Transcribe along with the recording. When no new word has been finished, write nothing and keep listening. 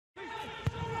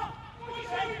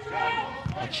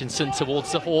Hutchinson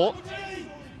towards Zohore.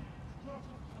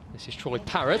 This is Troy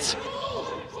Parrott.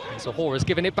 Zohore has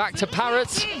given it back to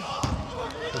Parrott.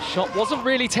 The shot wasn't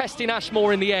really testing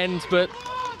Ashmore in the end, but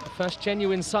the first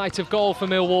genuine sight of goal for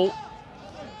Millwall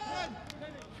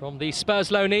from the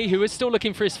Spurs loanee, who is still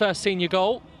looking for his first senior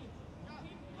goal.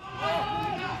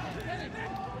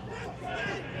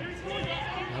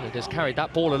 It has carried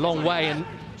that ball a long way, and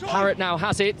Parrott now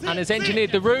has it and has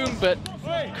engineered the room, but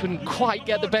couldn't quite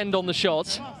get the bend on the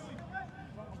shot.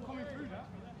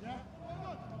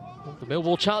 The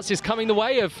Millwall chance is coming the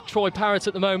way of Troy Parrott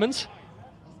at the moment.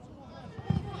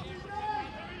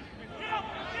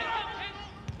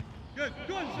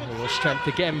 More strength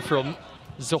again from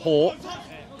Zohore.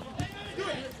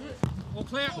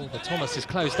 Oliver Thomas is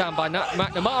closed down by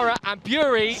McNamara, and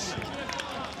Bury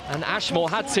and Ashmore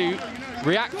had to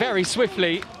react very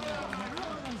swiftly.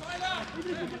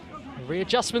 A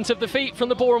readjustment of the feet from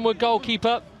the Boreham Wood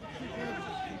goalkeeper.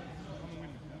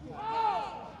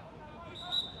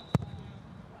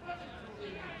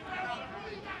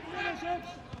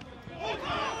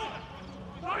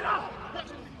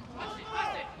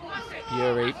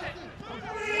 Bury.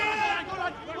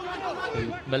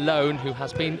 Malone, who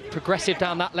has been progressive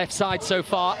down that left side so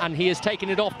far, and he has taken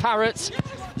it off Parrott.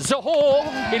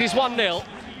 Zohore, it is 1-0.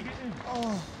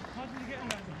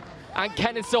 And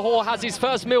Kenneth Zohore has his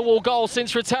first Millwall goal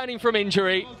since returning from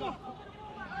injury.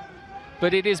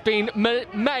 But it has been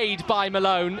made by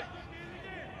Malone.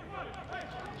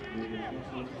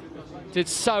 Did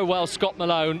so well, Scott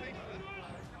Malone.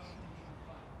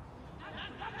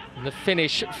 And the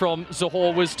finish from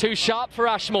Zohore was too sharp for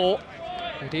Ashmore.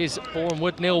 It is Boreham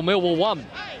Wood 0, Millwall 1.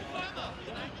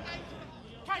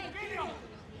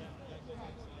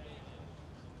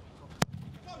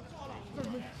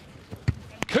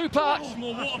 Cooper,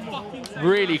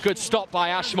 really good stop by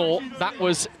Ashmore. That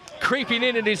was creeping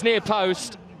in at his near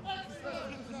post.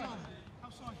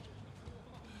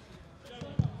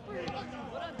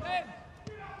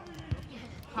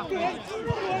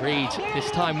 Reed,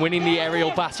 this time winning the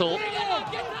aerial battle.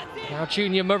 Now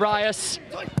Junior Marias.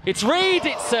 It's Reed,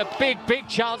 it's a big, big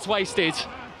chance wasted.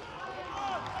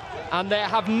 And there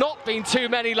have not been too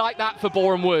many like that for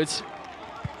Boreham Wood.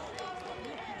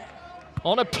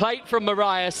 On a plate from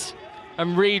Marias,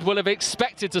 and Reed will have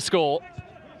expected to score.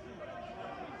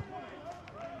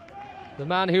 The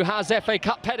man who has FA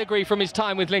Cup pedigree from his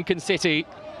time with Lincoln City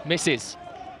misses.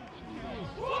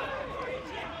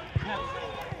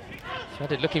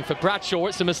 Threaded looking for Bradshaw,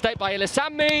 it's a mistake by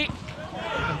Ilasami.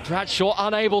 And Bradshaw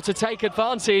unable to take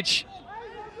advantage.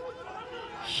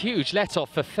 Huge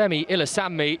let-off for Femi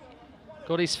Ilasami.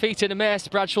 Got his feet in a mess,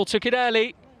 Bradshaw took it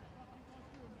early.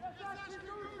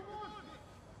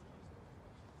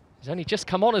 He's only just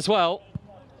come on as well.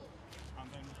 And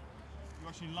then you're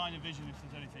watching line of vision if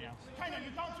there's anything else.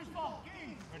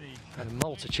 And a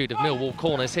multitude of Millwall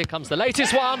corners. Here comes the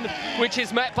latest one, which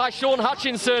is met by Sean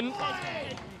Hutchinson.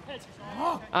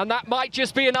 And that might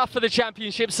just be enough for the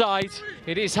championship side.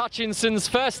 It is Hutchinson's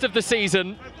first of the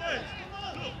season.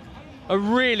 A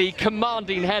really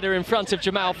commanding header in front of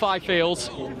Jamal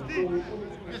Fifield.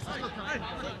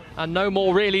 And no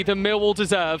more really than Millwall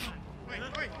deserve.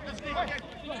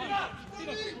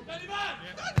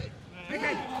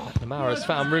 McNamara's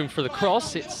found room for the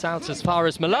cross. It's out as far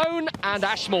as Malone, and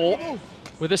Ashmore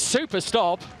with a super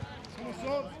stop.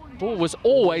 Ball was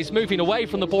always moving away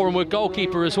from the Boreham Wood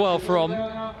goalkeeper as well from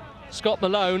Scott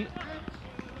Malone.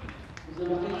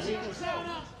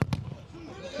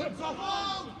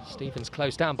 Stevens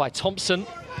closed down by Thompson.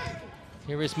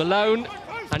 Here is Malone,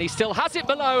 and he still has it,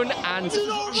 Malone, and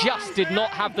just did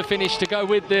not have the finish to go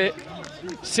with the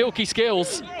silky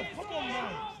skills.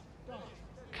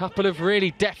 Couple of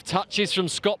really deft touches from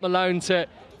Scott Malone to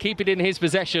keep it in his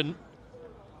possession.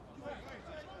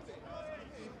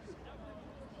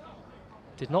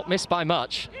 Did not miss by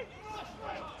much.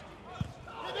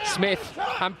 Smith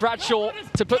and Bradshaw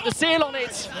to put the seal on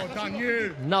it.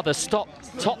 Another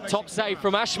top save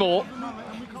from Ashmore.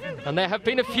 And there have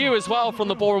been a few as well from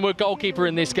the Boreham Wood goalkeeper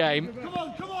in this game.